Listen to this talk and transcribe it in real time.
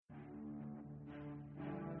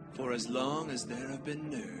For as long as there have been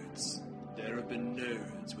nerds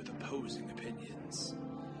with opposing opinions.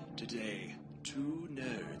 Today, two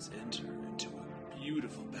nerds enter into a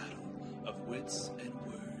beautiful battle of wits and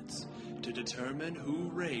words to determine who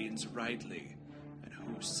reigns rightly and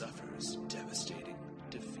who suffers devastating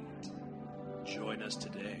defeat. Join us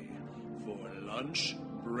today for Lunch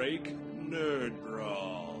Break Nerd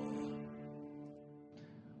Brawl.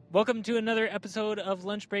 Welcome to another episode of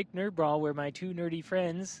Lunch Break Nerd Brawl, where my two nerdy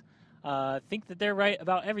friends think that they're right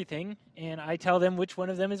about everything, and I tell them which one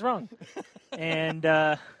of them is wrong.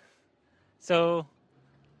 And so,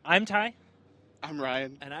 I'm Ty. I'm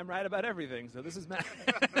Ryan. And I'm right about everything, so this is Matt.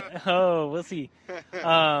 Oh, we'll see.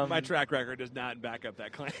 My track record does not back up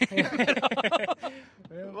that claim.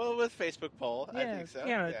 Well, with Facebook poll, I think so.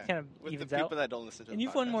 Kind of with evens the people out. that don't listen to And the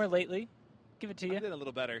you've won podcast. more lately. Give it to I you. did a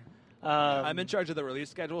little better. I'm in charge of the release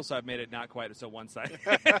schedule, so I've made it not quite so one-sided.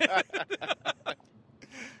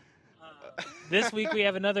 This week we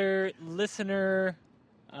have another listener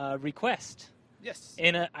request. Yes.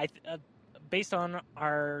 And based on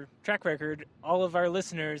our track record, all of our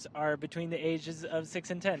listeners are between the ages of 6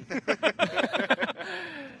 and 10.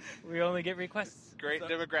 We only get requests. Great So,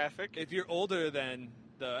 demographic. If you're older than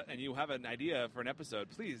and you have an idea for an episode,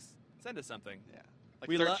 please send us something. Yeah. Like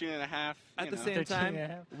We 13 and a half. At the know. same 13 time,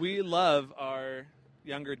 and a half. we love our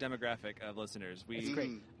younger demographic of listeners. It's We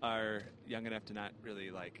great. are young enough to not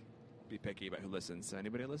really be picky about who listens. So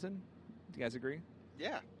anybody listen? Do you guys agree?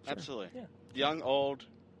 Yeah, absolutely. Yeah. Young, old,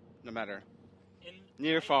 no matter. And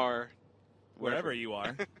Near, far. Wherever you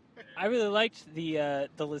are. I really liked the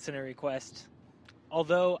listener request,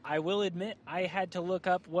 although I will admit I had to look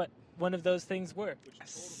up what one of those things were.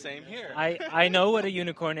 Same here. I know what a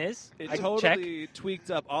unicorn is. It I totally tweaked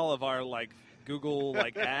up all of our Google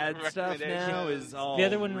ad stuff now. Is all The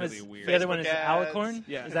other one really was weird. the other one is Facebook ads. alicorn.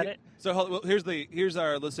 Yeah. Is that it? So here's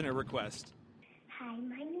our listener request. Hi,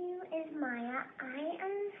 my name is Maya. I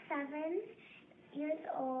am 7 years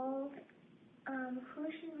old. Who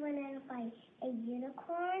should win in a fight, a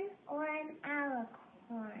unicorn or an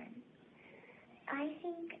alicorn? I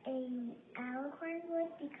think a alicorn would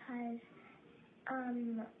because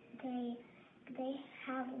they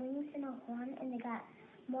have wings and a horn and they got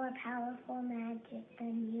more powerful magic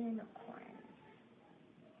than unicorns.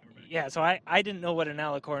 Yeah. So I didn't know what an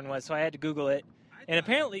alicorn was, so I had to Google it, and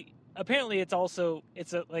apparently it's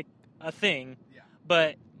a thing. Yeah.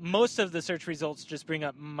 But most of the search results just bring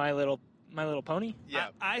up My Little Pony. Yeah.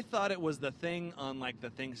 I thought it was the thing on the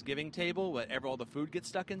Thanksgiving table, where all the food gets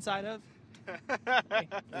stuck inside of.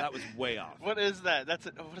 That was way off. What is that?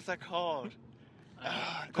 What is that called?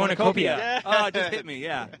 Cornucopia. Yeah. Oh, it just hit me.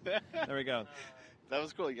 Yeah. There we go. That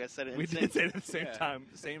was cool. You guys said it in We sync. did say it at the same Yeah. time,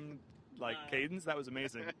 same cadence. That was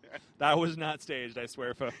amazing. That was not staged, I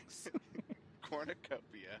swear, folks.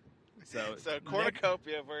 Cornucopia. So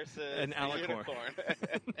cornucopia versus an alicorn.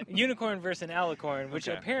 unicorn. Unicorn versus an alicorn, which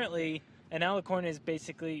Okay. apparently an alicorn is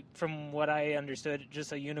basically, from what I understood,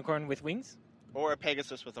 just a unicorn with wings. Or a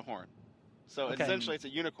Pegasus with a horn. So Okay. essentially it's a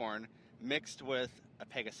unicorn mixed with a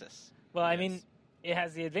Pegasus. Well, I Yes. mean, it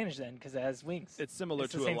has the advantage then because it has wings. It's similar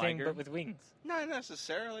It's to the same a thing, liger. but with wings. Not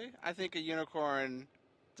necessarily. I think a unicorn,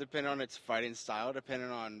 depending on its fighting style,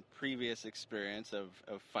 depending on previous experience of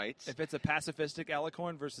fights. If it's a pacifistic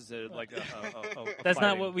alicorn versus a That's not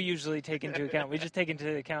fighting. what we usually take into account. We just take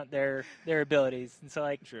into account their abilities. And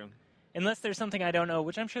so, True. unless there's something I don't know,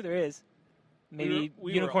 which I'm sure there is, maybe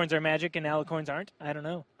We were- unicorns are magic and alicorns aren't. I don't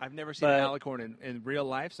know. I've never seen an alicorn in real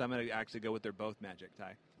life, so I'm going to actually go with they're both magic,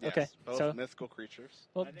 Ty. Yes, Okay, both so- mythical creatures.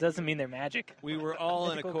 Well, it doesn't mean they're magic. We were all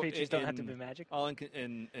in Mythical creatures don't have to be magic. all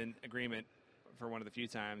in agreement for one of the few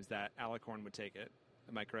times that alicorn would take it.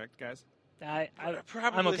 Am I correct, guys?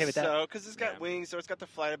 Probably I'm okay with that. so, because it's got Yeah. wings, so it's got the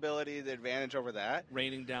flight ability, the advantage over that.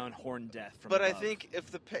 Raining down horn death from But I above. think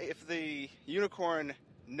if the unicorn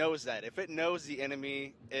knows that, if it knows the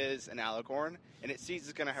enemy is an alicorn and it sees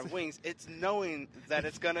it's going to have wings, it's knowing that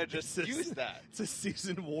it's going to just use that. It's a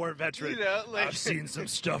seasoned war veteran. You know, like- I've seen some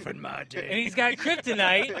stuff in my day. And he's got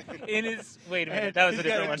kryptonite in his. Wait a minute, that was a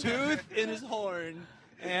He's got different one. tooth in his horn,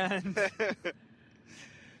 and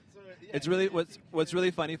it's really what's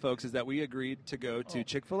really funny, folks, is that we agreed to go to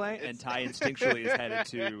Chick-fil-A, and Ty instinctually is headed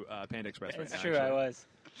to Panda Express right It's now. true, I actually. was.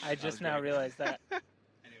 I just was now great. realized that.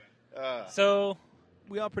 Uh, So,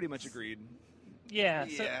 We all pretty much agreed. yeah.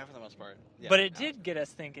 yeah, So, for the most part. Yeah. but it did get us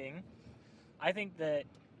thinking. I think that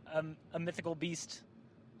a mythical beast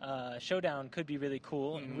showdown could be really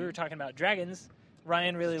cool. And we were talking about dragons.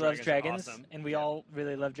 Ryan really loves Dragons dragons, are awesome. and we all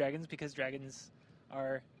really love dragons because dragons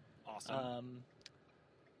are Awesome.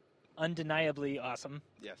 undeniably awesome.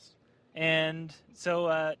 Yes. And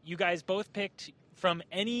so you guys both picked from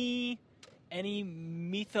any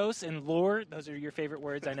mythos and lore. Those are your favorite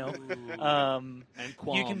words, I know. And You can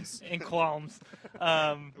qualms. and qualms.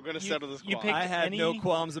 We're gonna settle this You qualm. picked I had no any-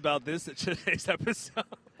 qualms about this at today's episode.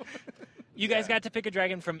 You guys got to pick a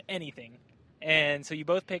dragon from anything. And so you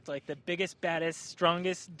both picked like the biggest, baddest,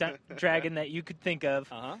 strongest dragon that you could think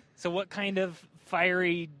of. Uh-huh. So what kind of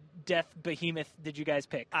fiery death behemoth did you guys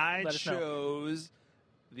pick? I Let us know. chose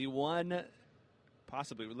the one,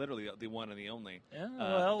 possibly literally the one and the only, Yeah,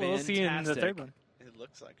 well, we'll see in the fantastic. third one. It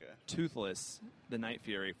looks like a. Toothless, the Night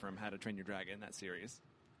Fury from How to Train Your Dragon, that series.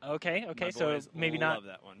 Okay, My so boys maybe love not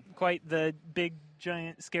that one. quite the big,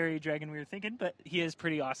 giant, scary dragon we were thinking, but he is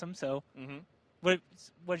pretty awesome. So Mm-hmm. what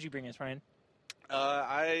did you bring us, Ryan?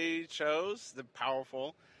 I chose the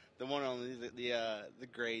powerful, the one and only, the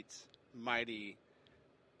great, mighty,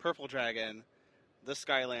 purple dragon, the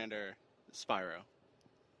Skylander, Spyro.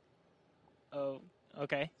 Oh,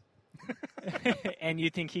 okay. And you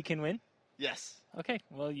think he can win? Yes, Okay,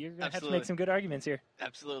 well, you're going to have to Absolutely. make some good arguments here.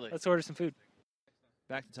 absolutely. Let's order some food.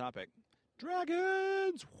 Back to topic.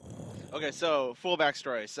 Dragons! Okay, so full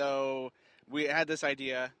backstory. So we had this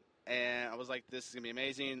idea, and I was like, "This is gonna be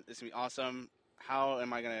amazing. This is gonna be awesome. How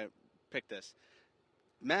am I gonna pick this?"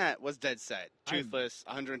 Matt was dead set, toothless,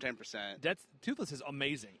 110%. That's Toothless is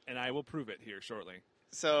amazing, and I will prove it here shortly.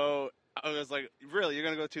 So I was like, "Really, you're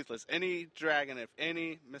gonna go toothless? Any dragon of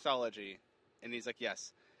any mythology?" And he's like,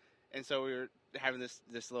 "Yes." And so we were having this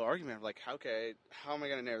little argument of like, how am I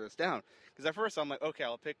gonna narrow this down? Because at first I'm like, okay,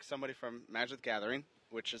 I'll pick somebody from Magic the Gathering,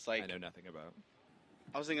 which is like I know nothing about.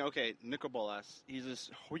 I was thinking, okay, Nicol Bolas. He's this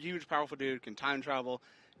huge, powerful dude, can time travel,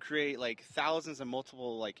 create like thousands of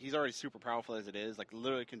multiple. Like he's already super powerful as it is. Like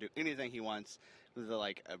literally can do anything he wants with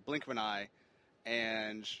like a blink of an eye.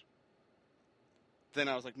 And then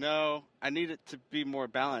I was like, no, I need it to be more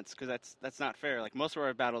balanced because that's not fair. Like most of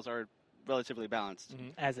our battles are relatively balanced,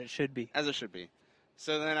 As it should be. as it should be.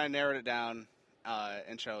 So then I narrowed it down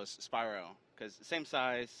and chose Spyro because same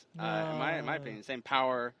size, in my opinion, same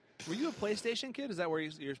power. Were you a PlayStation kid? Is that where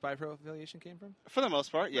your Spyro affiliation came from? For the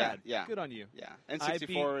most part, yeah, Rad. yeah. Good on you. Yeah, and I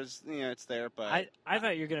 64 is it's there, but I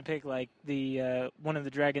thought you were going to pick like the one of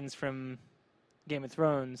the dragons from Game of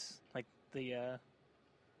Thrones, like the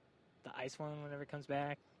ice one whenever it comes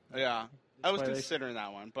back. yeah, I was Spoilers. considering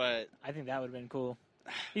that one, but I think that would have been cool.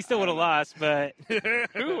 He still I would have don't know. lost,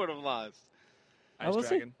 but who would have lost? Ice we'll see.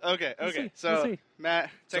 Dragon. Okay, We'll okay. see, So we'll see. Matt,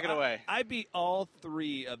 take So it away. I beat all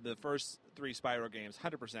three of the first three Spyro games,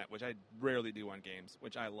 100%, which I rarely do on games,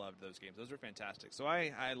 which I loved those games. Those were fantastic. So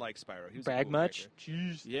I like Spyro. He was a brag cool much. character.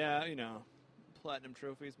 Jeez. Yeah, platinum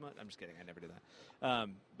trophies. I'm just kidding. I never do that.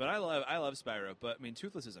 But I love Spyro. But I mean,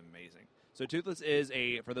 Toothless is amazing. So Toothless is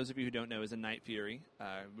for those of you who don't know, is a Night Fury,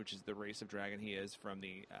 which is the race of dragon he is from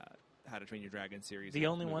the How to Train Your Dragon series. The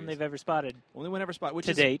of only one movies. they've ever spotted Only one ever spot, which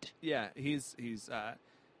to is date. Yeah, he's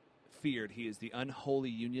feared. He is the unholy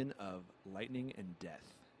union of lightning and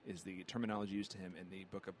death, is the terminology used to him in the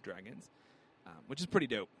Book of Dragons, which is pretty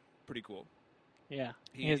dope, pretty cool. Yeah.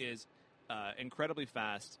 He has- is incredibly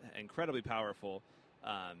fast, incredibly powerful,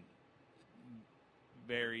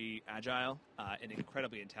 very agile, and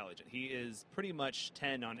incredibly intelligent. He is pretty much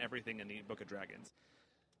 10 on everything in the Book of Dragons.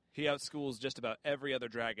 He outschools just about every other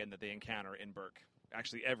dragon that they encounter in Burke.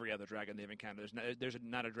 Actually, every other dragon they've encountered. There's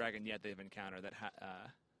not a dragon yet they've encountered that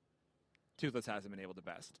Toothless hasn't been able to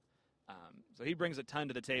best. So he brings a ton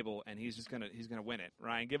to the table, and he's gonna win it.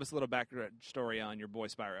 Ryan, give us a little backstory on your boy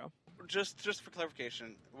Spyro. Just for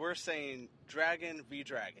clarification, we're saying dragon v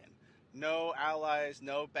dragon. No allies,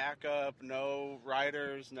 no backup, no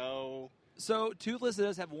riders, no. So Toothless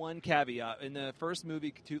does have one caveat. In the first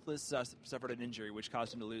movie, Toothless suffered an injury which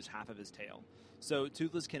caused him to lose half of his tail. So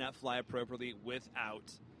Toothless cannot fly appropriately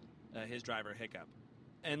without his driver Hiccup,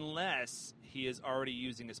 unless he is already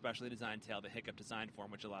using a specially designed tail, the Hiccup designed for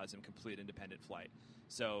him, which allows him complete independent flight.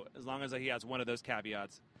 So as long as he has one of those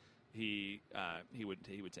caveats, he would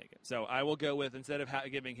take it. So I will go with, instead of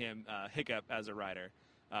giving him Hiccup as a rider,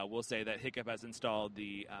 we'll say that Hiccup has installed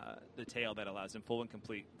the tail that allows him full and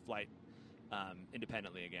complete flight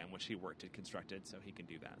independently again, which he worked and constructed, so he can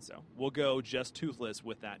do that. So we'll go just Toothless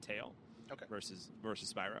with that tail, Okay. versus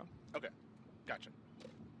Spyro. Okay, gotcha.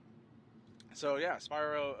 So yeah,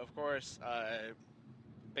 Spyro, of course,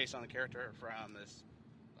 based on the character from this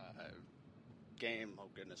game. Oh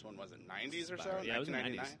goodness, when was it? 90s or so? Spyro. Yeah, it was in the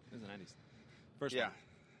 1999? 90s. It was in the 90s. First Yeah, one.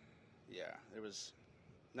 yeah, it was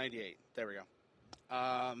 98. There we go.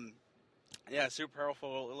 Yeah, super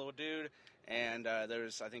powerful little dude, and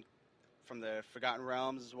there's, I think, from the Forgotten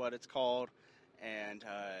Realms is what it's called, and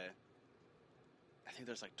I think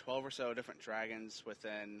there's like 12 or so different dragons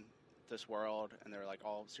within this world, and they're like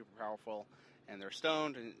all super powerful, and they're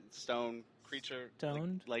stoned, and stone creature,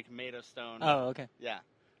 Stoned? like made of stone. Oh, okay. Yeah,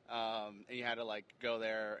 and you had to like go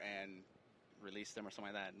there and release them or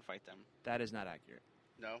something like that and fight them. That is not accurate.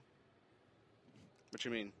 No. What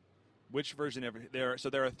you mean? Which version ever there? So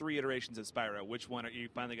there are 3 iterations of Spyro. Which one are you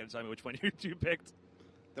finally going to tell me? Which one you picked?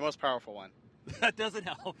 The most powerful one. That doesn't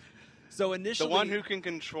help. So initially, The one who can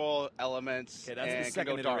control elements. Okay, that's and the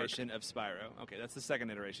second can go dark. iteration of Spyro. Okay, that's the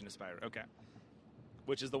second iteration of Spyro. Okay.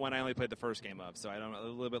 Which is the one I only played the first game of, so I don't know a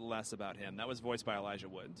little bit less about him. That was voiced by Elijah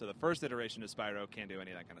Wood. So the first iteration of Spyro can't do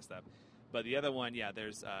any of that kind of stuff. But the other one, yeah,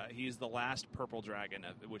 there's he's the last purple dragon,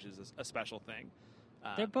 which is a special thing.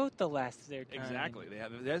 They're both the last of their kind. Exactly.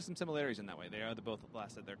 There's some similarities in that way. They are both the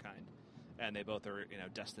last of their kind, and they both are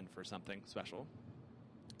destined for something special.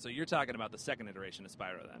 So you're talking about the second iteration of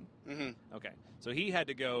Spyro, then? Mm-hmm. Okay. So he had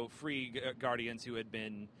to go free Guardians who had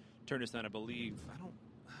been turned to stone. I believe. I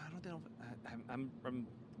don't know. I'm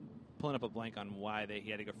pulling up a blank on why he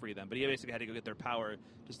had to go free them, but he basically had to go get their power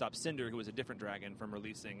to stop Cinder, who was a different dragon, from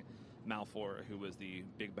releasing Malfor, who was the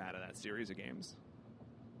big bad of that series of games.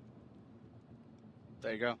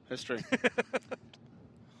 There you go. History.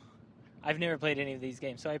 I've never played any of these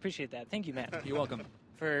games, so I appreciate that. Thank you, Matt, You're welcome.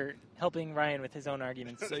 for helping Ryan with his own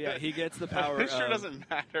arguments. So yeah, he gets the power. History of, doesn't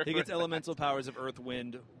matter. He gets elemental powers of earth,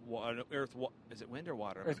 wind, is it wind or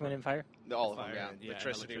water? Earth, Wind, and Fire. All of them, Fire yeah. and- yeah,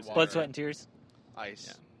 Electricity, electricity. water, Blood, Sweat, and Tears.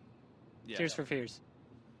 ice. Yeah. Tears for Fears.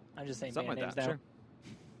 I'm just saying Something band like names that.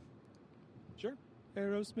 now. Sure.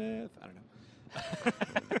 Aerosmith. I don't know.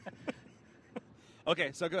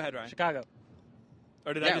 Okay, so go ahead, Ryan. Chicago.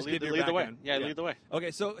 Or did Yeah, I just give you lead the way. background? Yeah, lead the way. Okay,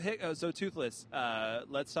 so Toothless.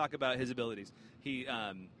 Let's talk about his abilities. He,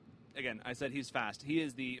 again, I said he's fast. He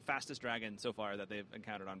is the fastest dragon so far that they've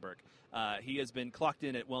encountered on Burke. He has been clocked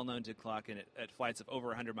in well known to clock in at flights of over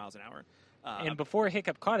 100 miles an hour. And before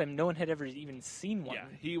Hiccup caught him, no one had ever even seen one. Yeah,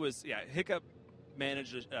 he was. Yeah, Hiccup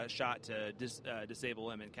managed a shot to disable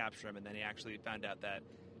him and capture him, and then he actually found out that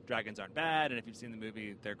dragons aren't bad. And if you've seen the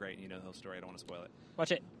movie, they're great. And you know the whole story. I don't want to spoil it.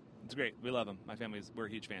 Watch it. It's great. We love them. My we're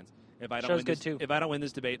huge fans. If I don't Show's win good, this, too. If I don't win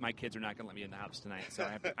this debate, my kids are not going to let me in the house tonight. So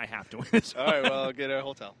I have to win this. All right, well, get a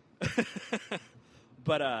hotel.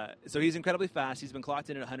 But so he's incredibly fast. He's been clocked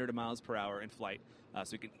in at 100 miles per hour in flight,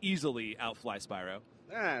 so he can easily outfly Spyro.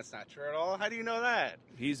 That's not true at all. How do you know that?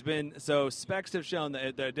 He's been specs have shown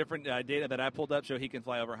that the different data that I pulled up show he can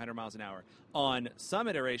fly over 100 miles an hour. On some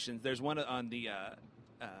iterations, there's one on the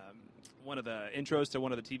one of the intros to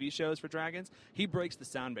one of the TV shows for dragons. He breaks the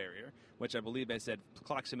sound barrier, which I believe I said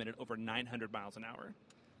clocks him in at over 900 miles an hour.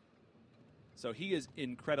 So he is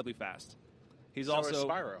incredibly fast. He's So also is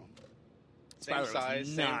Spyro. Same Spyro's size,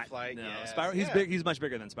 same not, flight. No, yes. Spyro. He's Yeah. big. He's much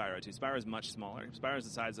bigger than Spyro too. Spyro is much smaller. Spyro's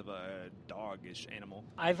the size of a dog-ish animal.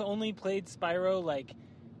 I've only played Spyro like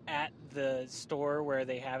at the store where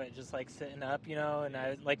they have it just like sitting up, and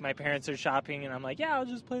I like my parents are shopping and I'm like, yeah, I'll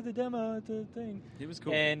just play the demo at the thing. He was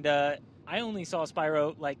cool. And I only saw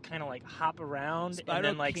Spyro like kind of like hop around Spyro and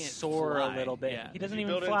then like can't soar fly. a little bit. Yeah. He doesn't He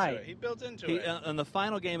even built fly. into it. He built into He, it. on the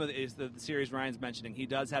final game of the series Ryan's mentioning, he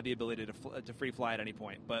does have the ability to free fly at any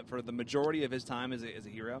point. But for the majority of his time as a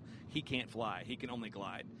hero, he can't fly. He can only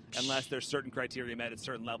glide. Unless there's certain criteria met at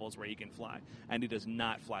certain levels where he can fly. And he does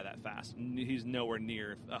not fly that fast. He's nowhere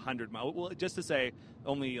near 100 miles. Well, just to say,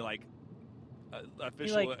 only like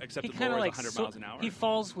official accepted kinda lore is 100 miles an hour. He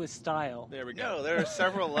falls with style. There we go. No, there are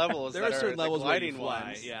several levels. There that are certain the levels where you gliding fly,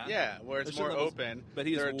 ones. yeah. where it's There's more certain levels, open. But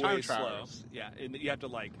he's there are way time slow. traverse. Yeah, and you have to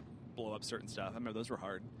like blow up certain stuff. I remember those were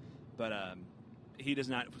hard. But he does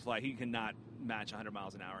not fly. He cannot match 100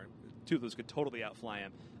 miles an hour. Toothless could totally outfly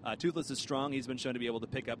him. Toothless is strong. He's been shown to be able to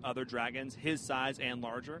pick up other dragons his size and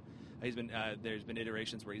larger. There's been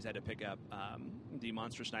iterations where he's had to pick up the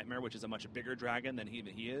Monstrous Nightmare, which is a much bigger dragon than he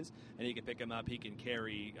is, and he can pick him up. He can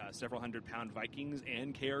carry several 100-pound Vikings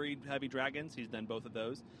and carry heavy dragons. He's done both of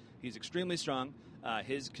those. He's extremely strong.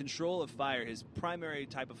 His control of fire, his primary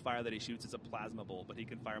type of fire that he shoots is a plasma bolt, but he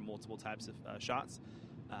can fire multiple types of shots.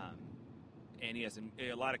 And he has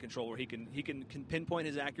a lot of control where he can pinpoint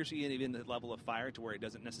his accuracy and even the level of fire to where it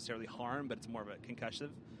doesn't necessarily harm, but it's more of a concussive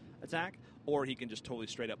attack, or he can just totally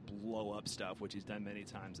straight up blow up stuff, which he's done many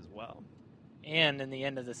times as well. And in the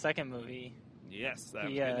end of the second movie, Yes, that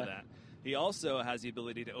was into that. He also has the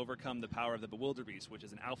ability to overcome the power of the Bewilder Beast, which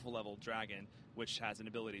is an alpha level dragon, which has an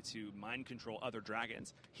ability to mind control other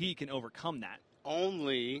dragons. He can overcome that.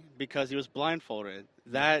 Only because he was blindfolded.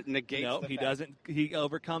 That negates. No, the he fact. doesn't. He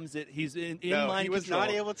overcomes it. He's in No, mind he was control. not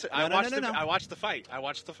able to. No, I no. watched the fight. I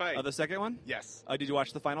watched the fight. Oh, the second one? Yes. Did you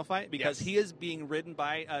watch the final fight? Because Yes. he is being ridden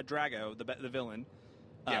by Drago, the villain,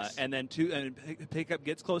 Yes. And then Hiccup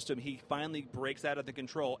gets close to him. He finally breaks out of the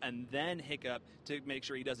control, and then Hiccup, to make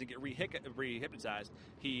sure he doesn't get re-hypnotized,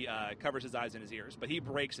 he covers his eyes and his ears. But he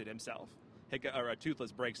breaks it himself.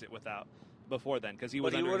 Toothless breaks it before then, because he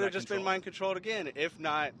was But he under would have direct just been control. mind controlled again, if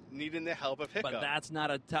not needing the help of Hiccup. But that's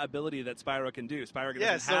not a ability that Spyro can do. Spyro doesn't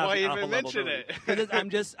Yeah, so have why the even alpha mention level it?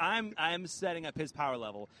 Because I'm setting up his power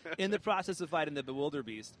level. In the process of fighting the Bewilder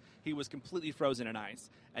Beast, he was completely frozen in ice,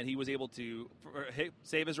 and he was able to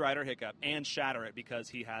save his rider Hiccup and shatter it because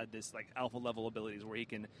he had this like alpha level abilities where he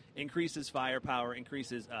can increase his firepower, increase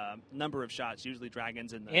his number of shots, usually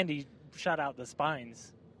dragons and And he shot out the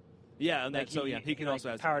spines. yeah, and Like he can also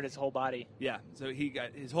have powered his whole body. yeah, so he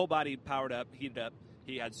got his whole body powered up, heated up.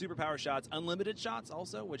 He had superpower shots, unlimited shots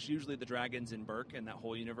also, which usually the dragons in Berk and that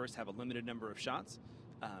whole universe have a limited number of shots.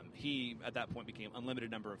 He, at that point, became unlimited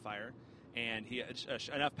number of fire, and he had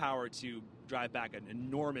enough power to drive back an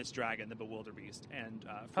enormous dragon, the Bewilder Beast, and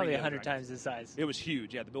Probably free the 100 dragons. times his size. It was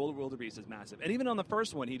huge. Yeah, the Bewilder Beast is massive. And even on the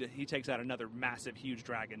first one, he takes out another massive, huge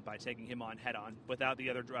dragon by taking him on head-on without the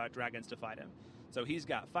other dragons to fight him. So he's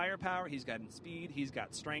got firepower, he's got speed, he's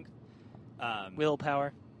got strength.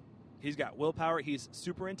 Willpower. He's got willpower. He's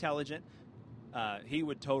super intelligent. He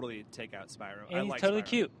would totally take out Spyro. And I he's like totally Spyro.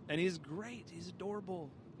 cute. And he's great. He's adorable.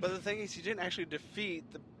 But the thing is, he didn't actually defeat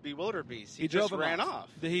the Bewilder Beast. He drove just him ran off.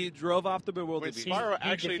 He drove off the Bewilder When Beast. Spyro He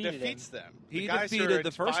actually defeated defeats them. He the guys who defeated are the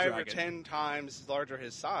first 5 or dragon. 10 times larger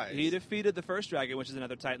his size. He defeated the first dragon, which is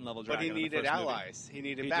another Titan level but dragon. he in the needed first movie. allies. He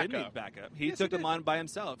needed He backup. did need backup. He Yes, took he them did. on by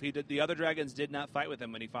himself. The other dragons did not fight with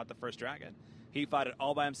him when he fought the first dragon. He fought it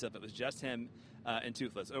all by himself. It was just him and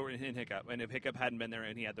Toothless, or and Hiccup. And if Hiccup hadn't been there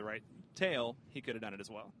and he had the right tail, he could have done it as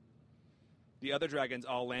well. The other dragons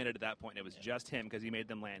all landed at that point. It was just him because he made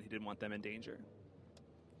them land. He didn't want them in danger.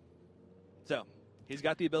 So, he's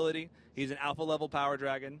got the ability. He's an alpha level power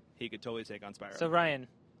dragon. He could totally take on Spyro. So, Ryan,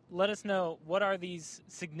 let us know, what are these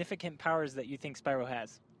significant powers that you think Spyro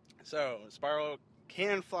has? So, Spyro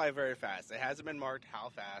can fly very fast. It hasn't been marked how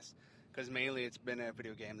fast, because mainly it's been a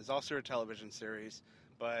video game. There's also a television series,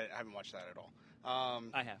 but I haven't watched that at all.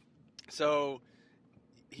 I have. So,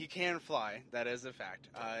 he can fly. That is a fact.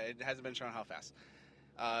 It hasn't been shown how fast.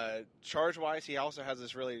 Charge-wise, he also has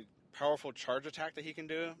this really powerful charge attack that he can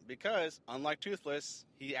do, because, unlike Toothless,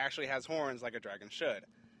 he actually has horns like a dragon should.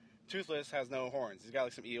 Toothless has no horns. He's got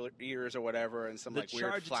like some ears or whatever, and some The like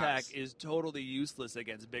weird charge flaps. attack is totally useless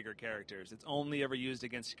against bigger characters. It's only ever used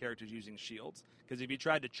against characters using shields. Because if you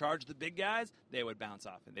tried to charge the big guys, they would bounce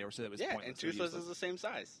off, and it was Yeah, pointless. and They were Toothless useless. is the same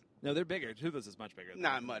size. No, they're bigger. Toothless is much bigger. than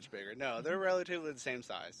Not them. much bigger. No, they're relatively the same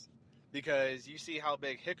size. Because you see how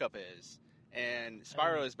big Hiccup is, and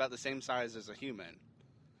Spyro is about the same size as a human.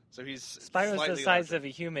 So he's Spyro's slightly the size larger. of a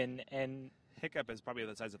human, and Hiccup is probably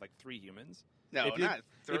the size of like 3 humans. No, if you're, not.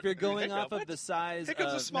 if you're going Hiccup. off of What? the size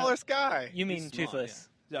Hiccup's of... the smallest guy. you He's mean small, Toothless.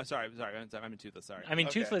 Yeah. No, sorry. I'm in Toothless, sorry. I mean,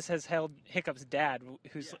 Okay. Toothless has held Hiccup's dad,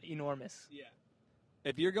 who's enormous. Yeah.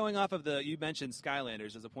 If you're going off of you mentioned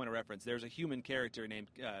Skylanders as a point of reference, there's a human character named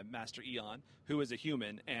Master Eon, who is a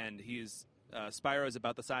human, and Spyro is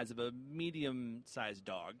about the size of a medium-sized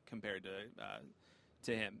dog compared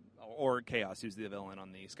to him, or Chaos, who's the villain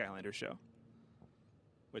on the Skylanders show,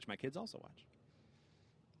 which my kids also watch.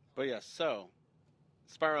 But yes, so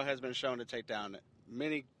Spyro has been shown to take down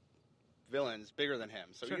many villains bigger than him.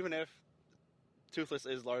 So Sure. even if Toothless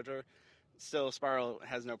is larger, still Spyro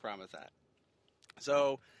has no problem with that.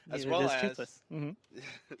 So as Neither well does as Toothless.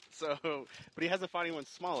 but he hasn't fought anyone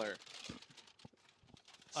smaller.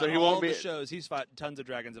 So On he all won't of be. the shows, he's fought tons of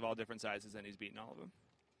dragons of all different sizes, and he's beaten all of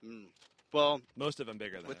them. Well, Most of them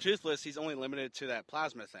bigger than with him. Toothless, he's only limited to that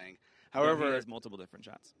plasma thing. Yeah, he However, has multiple different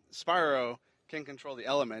shots. Spyro can control the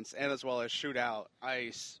elements and as well as shoot out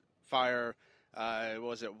ice, fire,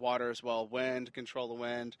 water as well, wind, control the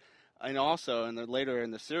wind. And also, later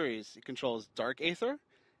in the series, he controls dark aether.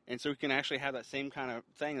 And so he can actually have that same kind of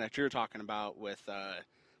thing that you're talking about with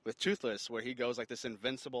Toothless, where he goes like this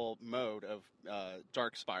invincible mode of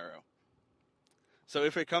Dark Spyro. So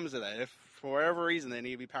if it comes to that, if for whatever reason they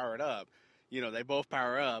need to be powered up, they both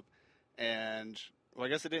power up, and well, I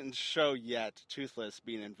guess it didn't show yet Toothless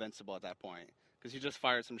being invincible at that point, because he just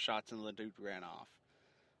fired some shots and the dude ran off.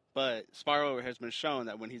 But Spyro has been shown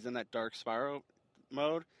that when he's in that Dark Spyro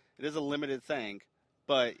mode, it is a limited thing,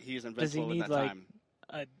 but he's invincible need, with that like, time.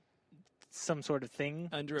 Some sort of thing.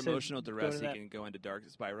 Under to emotional go duress, to he that? can go into Dark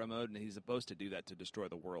Spyro mode, and he's supposed to do that to destroy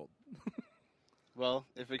the world. Well,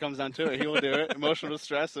 if it comes down to it, he will do it. Emotional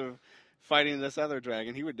distress of fighting this other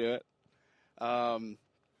dragon, he would do it.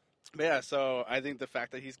 But yeah, so I think the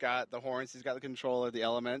fact that he's got the horns, he's got the control of the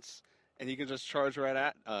elements, and he can just charge right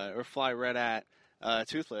at, or fly right at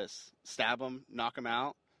Toothless, stab him, knock him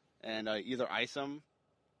out, and either ice him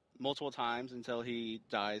multiple times until he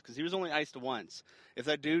dies, because he was only iced once. If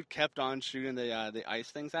that dude kept on shooting the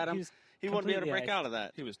ice things at him, was he wouldn't be able to completely break iced. out of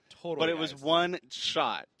that. He was totally. But it was iced. one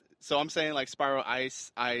shot. So I'm saying like Spyro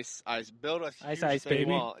ice, build a huge Ice, thin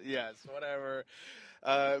baby. wall. Yes, whatever.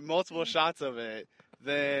 Multiple shots of it,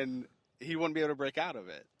 then he wouldn't be able to break out of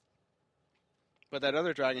it. But that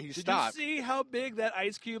other dragon, he Did stopped. you see how big that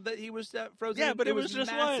ice cube that he was frozen? Yeah, in? but it was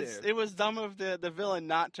just massive. once. It was dumb of the villain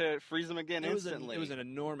not to freeze him again instantly. It was an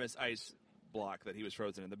enormous ice block that he was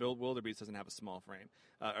frozen in. The Wildebeest doesn't have a small frame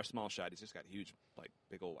or small shot. He's just got a huge, like,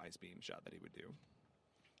 big old ice beam shot that he would do.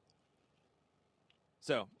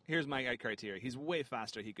 So here's my criteria. He's way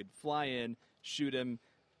faster. He could fly in, shoot him,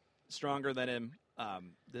 stronger than him.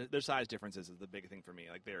 Their size differences is the big thing for me.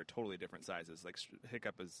 Like, they are totally different sizes. Like,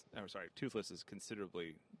 Toothless is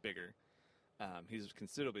considerably bigger. He's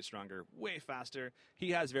considerably stronger, way faster.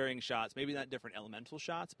 He has varying shots, maybe not different elemental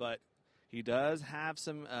shots, but he does have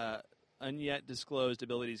some unyet disclosed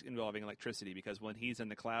abilities involving electricity, because when he's in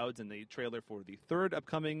the clouds in the trailer for the third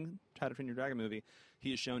upcoming How to Train Your Dragon movie,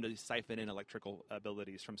 he is shown to siphon in electrical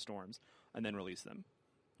abilities from storms and then release them,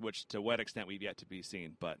 which to what extent we've yet to be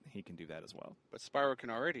seen, but he can do that as well. But Spyro can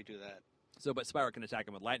already do that. So, but Spyro can attack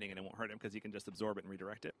him with lightning and it won't hurt him because he can just absorb it and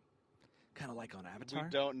redirect it. Kind of like on Avatar. We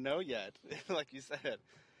don't know yet, like you said.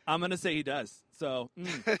 I'm going to say he does. So,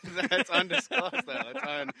 That's undisclosed,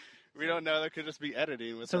 though. We don't know. There could just be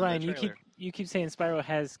editing with So Ryan, the trailer. you keep saying Spyro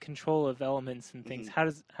has control of elements and things.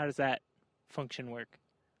 Mhm. How does that function work?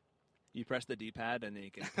 you press the D-pad and then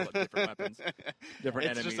you can pull up different weapons. Different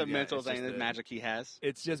It's enemies. just a Yeah, mental it's thing, just the a- magic he has.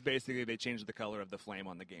 It's just basically they changed the color of the flame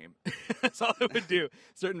on the game. That's all it would do.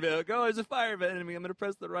 Certain like, oh, there's a fire enemy. I'm going to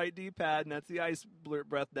press the right D-pad, and that's the ice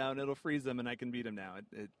breath down. It'll freeze them, and I can beat him now.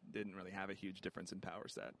 It didn't really have a huge difference in power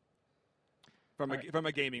set from from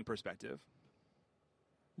a gaming perspective.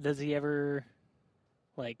 Does he ever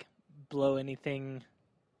like blow anything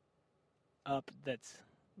up that's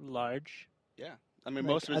large? Yeah. I mean, Like,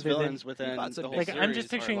 most of his other than- villains within Lots the of whole Like series I'm just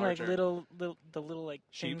are picturing like larger. little like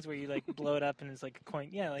Sheep. things where you like blow it up and it's like a coin.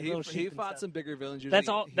 Yeah, like little sheep. He and fought stuff. some bigger villains. That's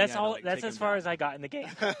Usually all. he That's had to, all. like, That's take as them far down. as I got in the game.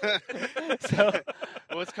 So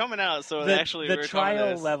Well, it's coming out, so the, actually the we were talking about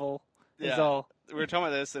trial this. level Yeah. is all. We were talking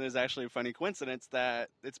about this, and it's actually a funny coincidence that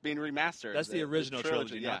it's being remastered. That's the original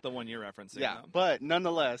trilogy, yeah. not the one you're referencing. Yeah, though. but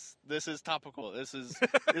nonetheless, this is topical. This is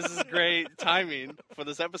great timing for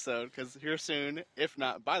this episode because here soon, if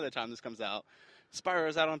not by the time this comes out, Spyro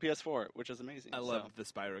is out on PS4, which is amazing. I So, love the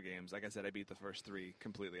Spyro games. Like I said, I beat the first 3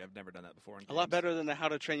 completely. I've never done that before. In a lot games. better than the How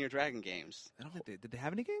to Train Your Dragon games. I don't think did they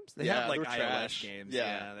have any games? They Yeah, have like they're iOS trash. games.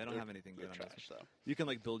 Yeah, they don't they're- have anything They're good on trash those. though. You can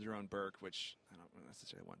like build your own Burke, which I don't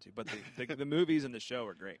necessarily want to, but the movies and the show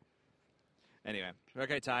are great. Anyway,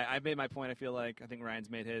 okay, Ty, I've made my point. I feel like I think Ryan's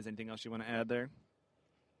made his. Anything else you want to add there?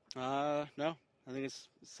 No, I think it's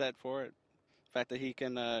set for it. The fact that he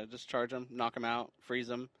can just charge him, knock him out, freeze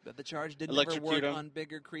him. But the charge didn't ever Electrocute work him. on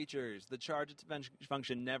bigger creatures. The charge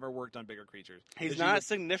function never worked on bigger creatures. He's 'Cause you not would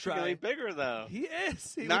significantly try- bigger though. He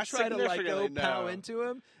is. He Not would try to like go significantly, pow no. into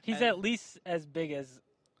him. He's And- at least as big as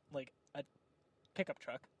like a pickup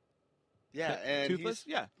truck. Yeah, and Toothless.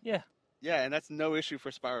 he's, Yeah. yeah, and that's no issue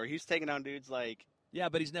for Spyro. He's taking on dudes like Yeah,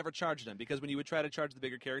 but he's never charged them because when you would try to charge the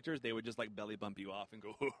bigger characters, they would just like belly bump you off and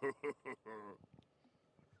go.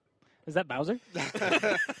 Is that Bowser?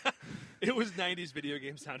 It was '90s video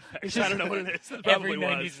game sound effects. It's I just don't know what it is. It Every probably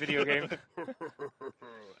 90s was. video game.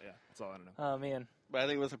 Yeah, that's all I don't know. Oh man. But I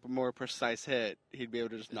think with a more precise hit, he'd be able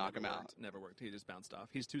to just knock him out. Never worked. He just bounced off.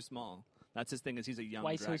 He's too small. That's his thing. Is he's a young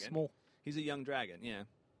Why dragon. so small? He's a young dragon. Yeah.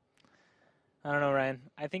 I don't know, Ryan.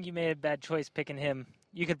 I think you made a bad choice picking him.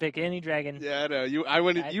 You could pick any dragon. Yeah, I know.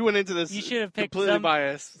 You went into this You should have picked completely some-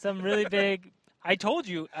 biased. Some really big. I told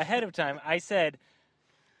you ahead of time. I said,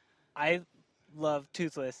 I love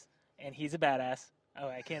Toothless, and he's a badass. Oh,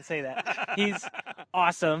 I can't say that. He's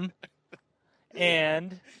awesome,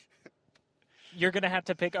 and you're gonna have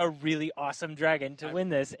to pick a really awesome dragon to win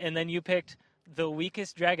this. And then you picked the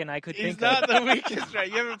weakest dragon I could He's think not of. the weakest, right?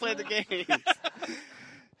 You haven't played the games.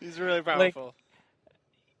 He's really powerful.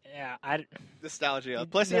 Yeah, Nostalgia.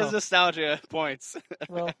 Plus, he has No. nostalgia points.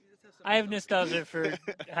 well, I have nostalgia for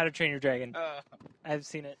How to Train Your Dragon. Uh, I've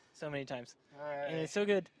seen it so many times, all and right. it's so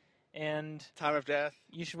good. And Time of Death.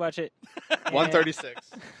 you should watch it. 136.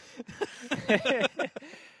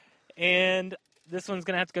 And this one's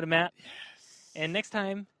gonna have to go to Matt. And next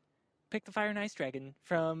time, pick the Fire and Ice Dragon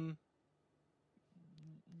from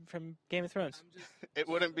from Game of Thrones. It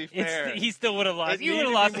wouldn't be fair. He still would have lost. It You would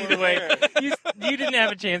needed have to lost be either way. fair. You didn't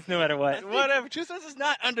have a chance no matter what. Whatever. Toothless is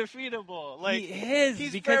not undefeatable. Like he is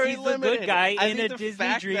he's because very he's the limited. good guy I in think a the Disney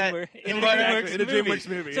fact that- in a Exactly, DreamWorks in a movie.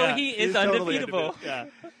 movie. So yeah. he is He's totally undefeatable. Yeah.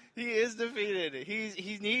 He is defeated.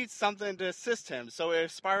 He needs something to assist him. So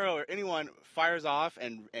if Spyro or anyone fires off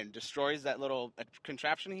and destroys that little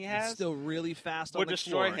contraption he He's has, still really fast on would the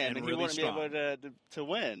destroy floor him, and he really wouldn't strong. be able to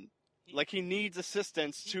win. Like he needs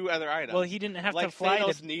assistance to other items. Well, he didn't have like to fly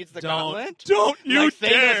Thanos to. needs the Don't- gauntlet. Don't you like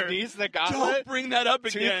dare! Thanos needs the Don't gauntlet. bring that up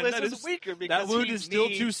again. Toothless That is is weaker because that wound he is still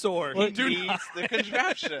needs, too sore. He Do needs not- the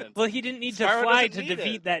contraption. Well, he didn't need to Spyro fly doesn't to need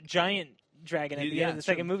defeat it. that giant dragon at the Yeah, end of the it's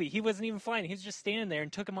second true. movie. He wasn't even flying. He was just standing there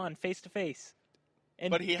and took him on face to face.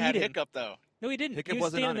 And But he beat had him. Hiccup though. No, he didn't. Hiccup he was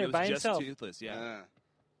wasn't on standing it. there It was by just himself. Toothless. Yeah.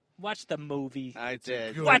 Watch the movie. I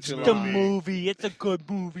did. good Watch Too the long. movie. It's a good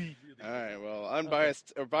movie. All right. Well,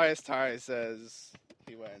 unbiased or biased Ty says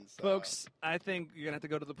he wins. Folks, I think you're going to have to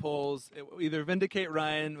go to the polls. Either vindicate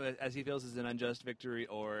Ryan as he feels is an unjust victory,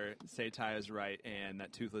 or say Ty is right and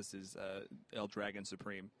that Toothless is El Dragon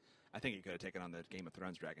Supreme. I think he could have taken on the Game of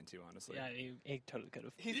Thrones dragon, too, honestly. Yeah, he totally could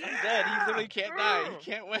have. He's undead. He literally can't die.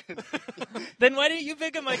 He can't win. Then why didn't you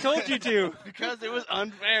pick him? I told you to. Because it was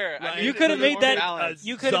unfair. I Right. needed You could have a little made more that. balance.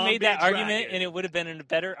 You could have made that Zombie argument, dragon. and it would have been a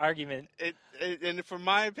better argument. And from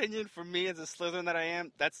my opinion, for me as a Slytherin that I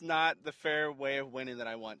am, that's not the fair way of winning that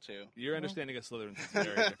I want to. Your understanding of Slytherin is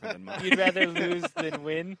very different than mine. You'd rather lose than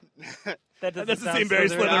win. That doesn't sound seem very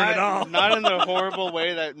Slytherin. Slytherin at all. Not in the horrible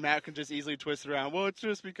way that Matt can just easily twist it around. Well, it's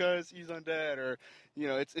just because he's undead, or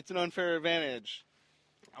it's an unfair advantage.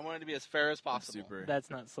 I want it to be as fair as possible. Super. That's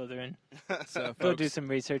not Slytherin. So, Go folks, do some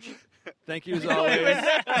research. thank you as always.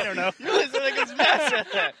 I don't know. You listen against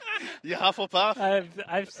Matt. You Hufflepuff.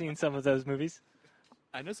 I've seen some of those movies.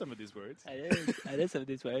 I know some of these words. I did some of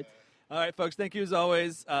these words. All right, folks, thank you as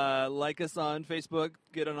always. Like us on Facebook,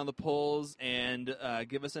 get on the polls, and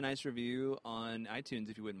give us a nice review on iTunes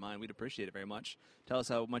if you wouldn't mind. We'd appreciate it very much. Tell us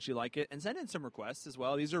how much you like it, and send in some requests as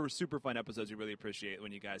well. These are super fun episodes. We really appreciate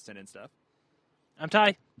when you guys send in stuff. I'm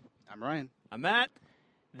Ty. I'm Ryan. I'm Matt.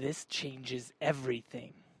 This changes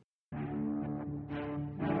everything.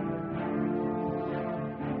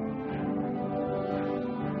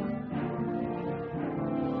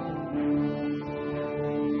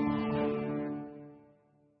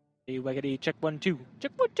 Hey, waggity, check 1 2.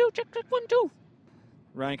 Check 1 2. Check 1 2.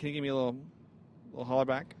 Ryan, can you give me a little holler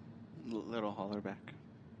back? Little holler back.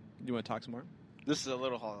 You want to talk some more? This is a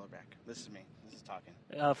little holler back. This is me. This is talking.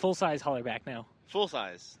 Full size holler back now. Full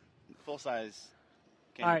size. Full size.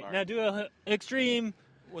 All right, now do a extreme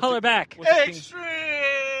What's holler it- back. what's the king-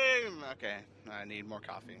 Extreme! Okay, I need more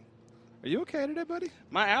coffee. Are you okay today, buddy?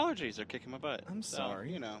 My allergies are kicking my butt. I'm So,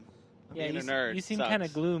 sorry. I'm Yeah, being you, a nerd. you seem sucks. kind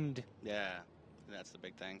of gloomed. Yeah, that's the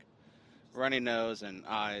big thing. Runny nose and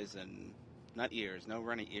eyes and not ears. No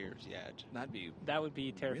runny ears yet. That'd be That would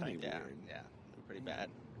be terrifying. Really? Yeah, Weird. yeah, pretty bad.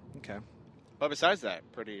 okay. But besides that,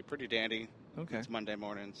 pretty dandy. Okay. It's Monday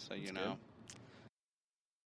morning, so you That's know. good.